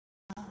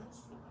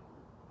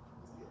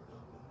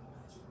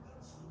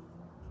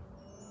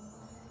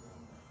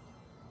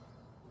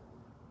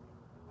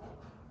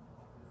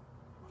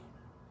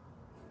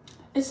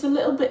It's a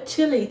little bit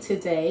chilly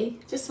today,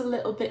 just a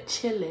little bit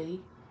chilly.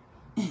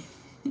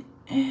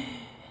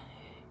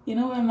 You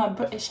know, when my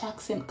British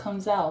accent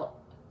comes out,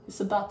 it's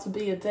about to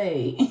be a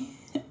day.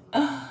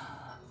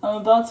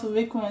 I'm about to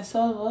wake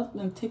myself up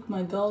and take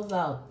my girls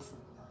out.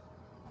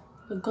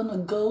 We're gonna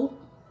go.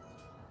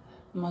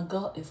 My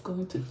girl is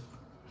going to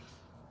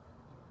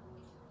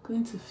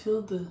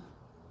feel the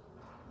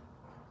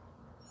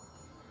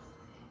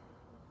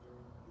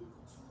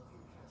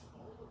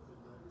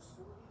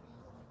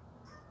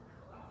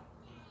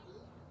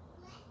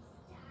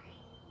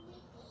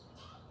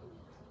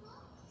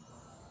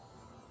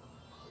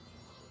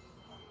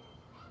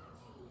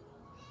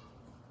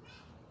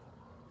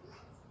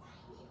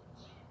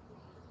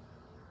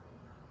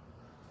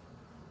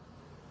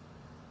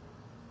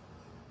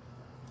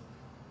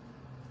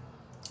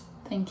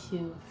Thank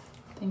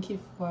you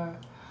for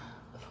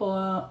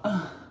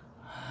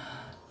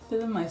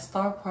feeling my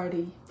star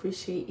party.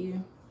 Appreciate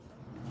you.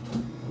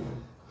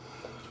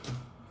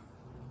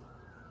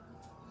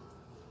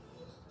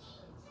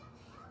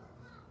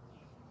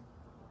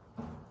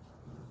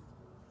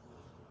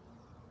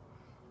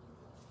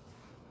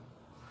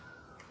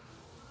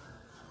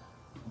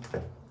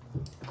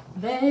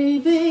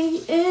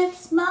 Baby,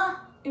 it's my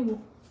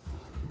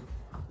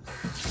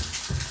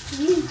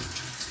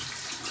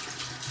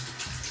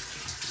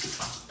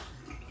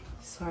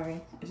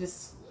Sorry, I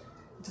just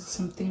did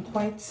something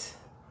quite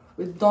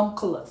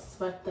redonkulous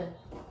right there.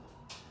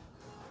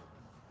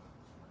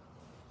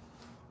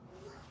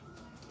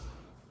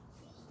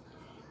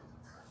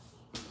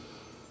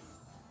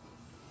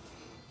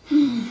 Do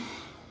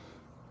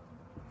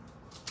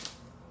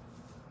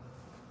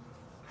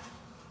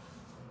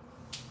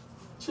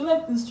you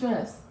like this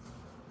dress?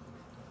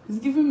 It's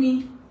giving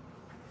me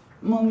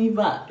mommy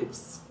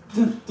vibes.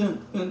 Dun,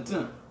 dun, dun,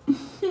 dun.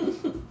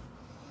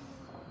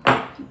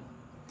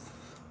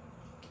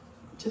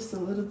 Just a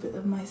little bit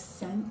of my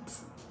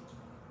scent.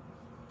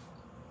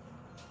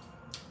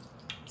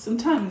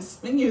 Sometimes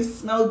when you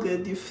smell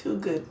good, you feel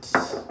good.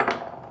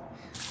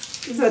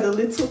 These are the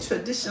little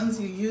traditions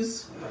you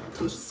use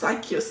to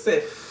psych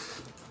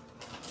yourself.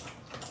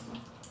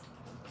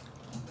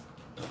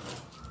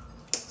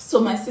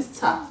 So my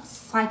sister,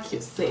 psych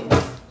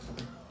yourself.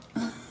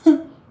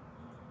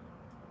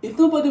 If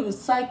nobody will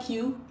psych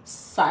you,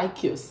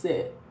 psych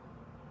yourself.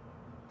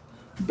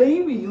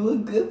 Baby, you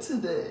look good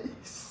today.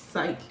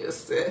 Psych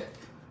yourself.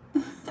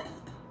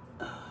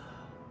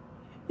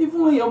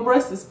 Even when your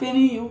breast is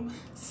paining you,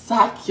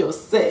 psych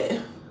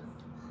yourself.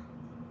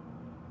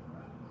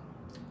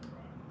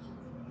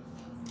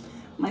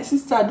 My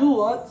sister, do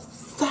what?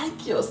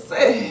 Psych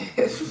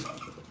yourself.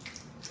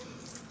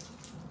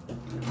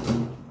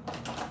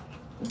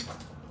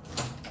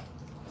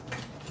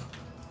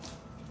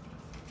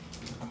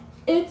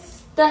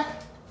 It's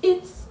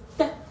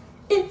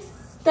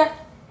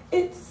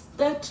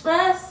the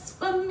dress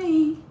for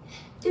me.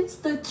 It's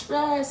the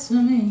dress for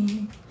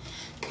me.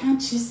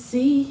 Can't you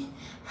see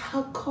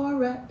how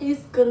Korra is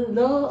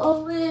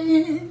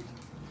glowing?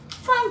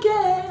 Fine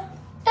girl.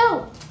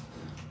 Oh,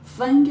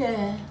 fine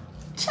girl.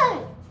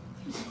 Try.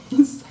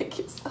 Psych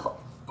yourself.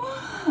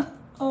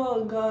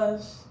 Oh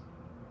gosh.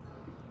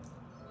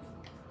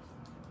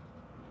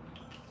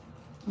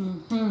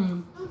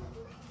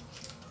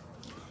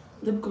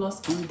 Lip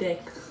gloss on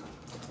deck.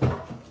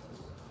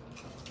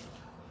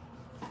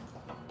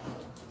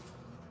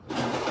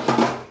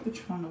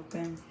 Which one of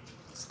them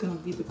is gonna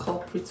be the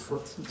culprit for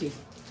today?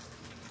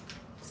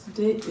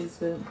 Today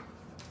is a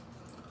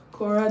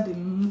Korra the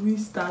movie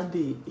star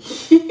day.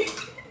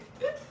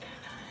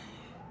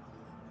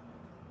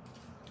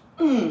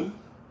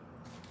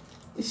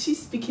 Is she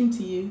speaking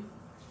to you?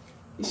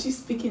 Is she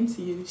speaking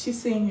to you? Is she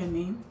saying your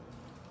name?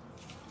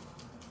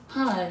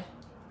 Hi.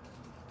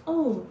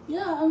 Oh,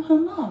 yeah, I'm her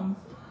mom.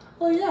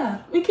 Oh,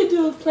 yeah, we could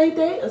do a play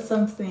date or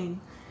something.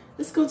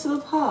 Let's go to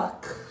the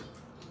park.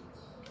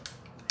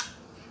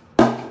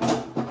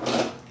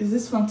 Is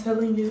this one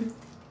telling you?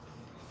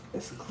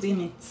 Let's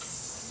clean it.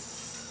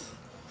 This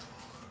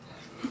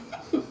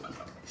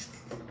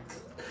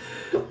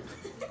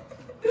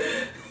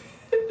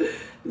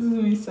is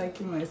me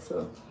psyching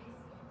myself.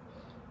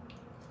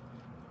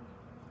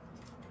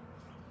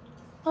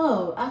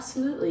 Oh,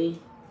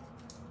 absolutely.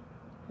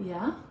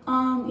 Yeah?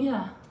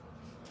 Yeah.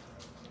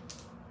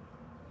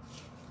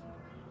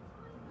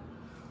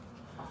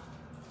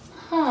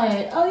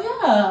 Hi. Oh,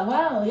 yeah.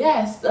 Wow.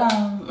 Yes.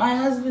 My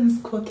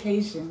husband's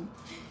Caucasian,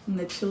 and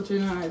the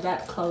children are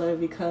that color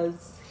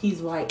because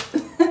he's white.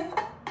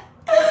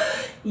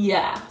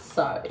 Yeah.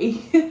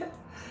 Sorry.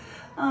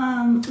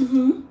 Oh,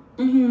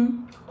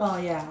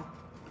 yeah.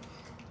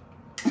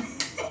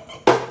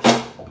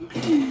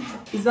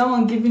 Is that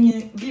one giving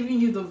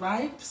you the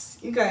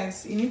vibes? You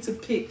guys, you need to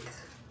pick.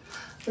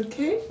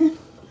 Okay?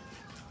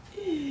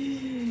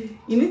 You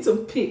need to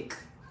pick.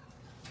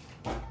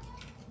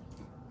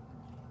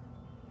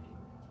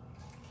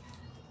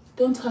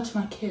 Don't touch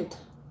my kid.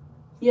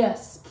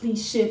 Yes,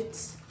 please shift.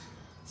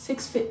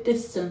 6 feet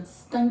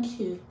distance. Thank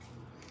you.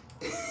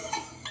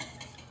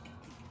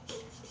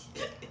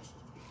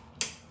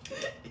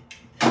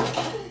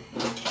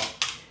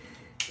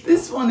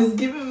 one is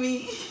giving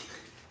me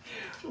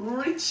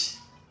rich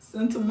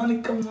Santa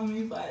Monica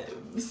mommy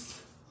vibes.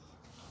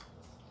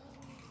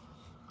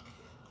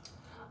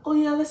 Oh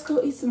yeah, let's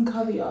go eat some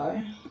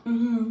caviar.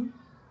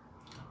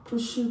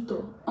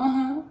 Prosciutto.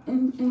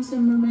 And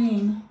some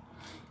romaine.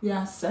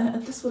 Yes,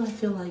 that's what I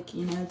feel like,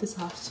 you know, this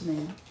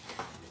afternoon.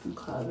 Some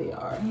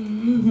caviar.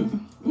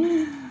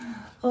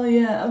 Oh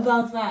yeah,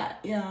 about that,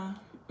 yeah.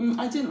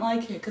 I didn't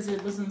like it because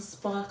it wasn't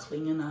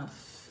sparkling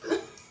enough.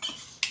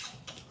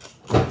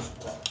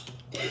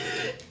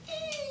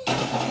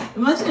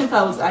 Imagine if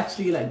I was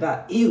actually like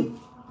that. Ew.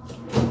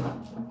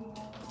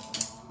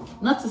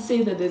 Not to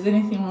say that there's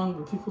anything wrong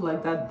with people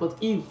like that,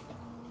 but ew.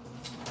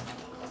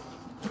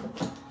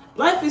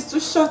 Life is too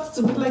short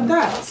to be like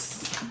that.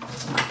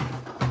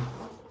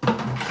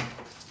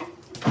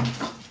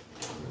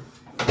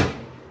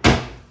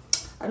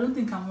 I don't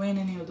think I'm wearing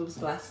any of those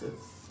glasses.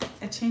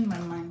 I changed my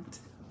mind.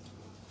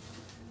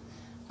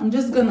 I'm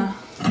just gonna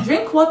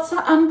drink water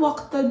and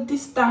walk the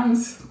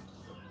distance.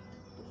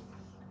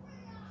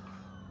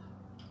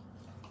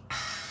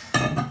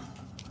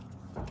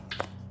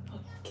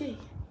 Okay.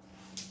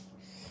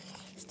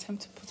 It's time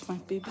to put my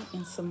baby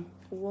in some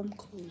warm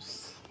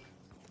clothes.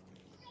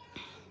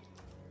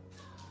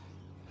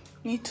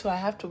 Me too, I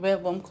have to wear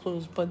warm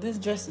clothes, but this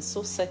dress is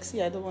so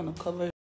sexy, I don't want to cover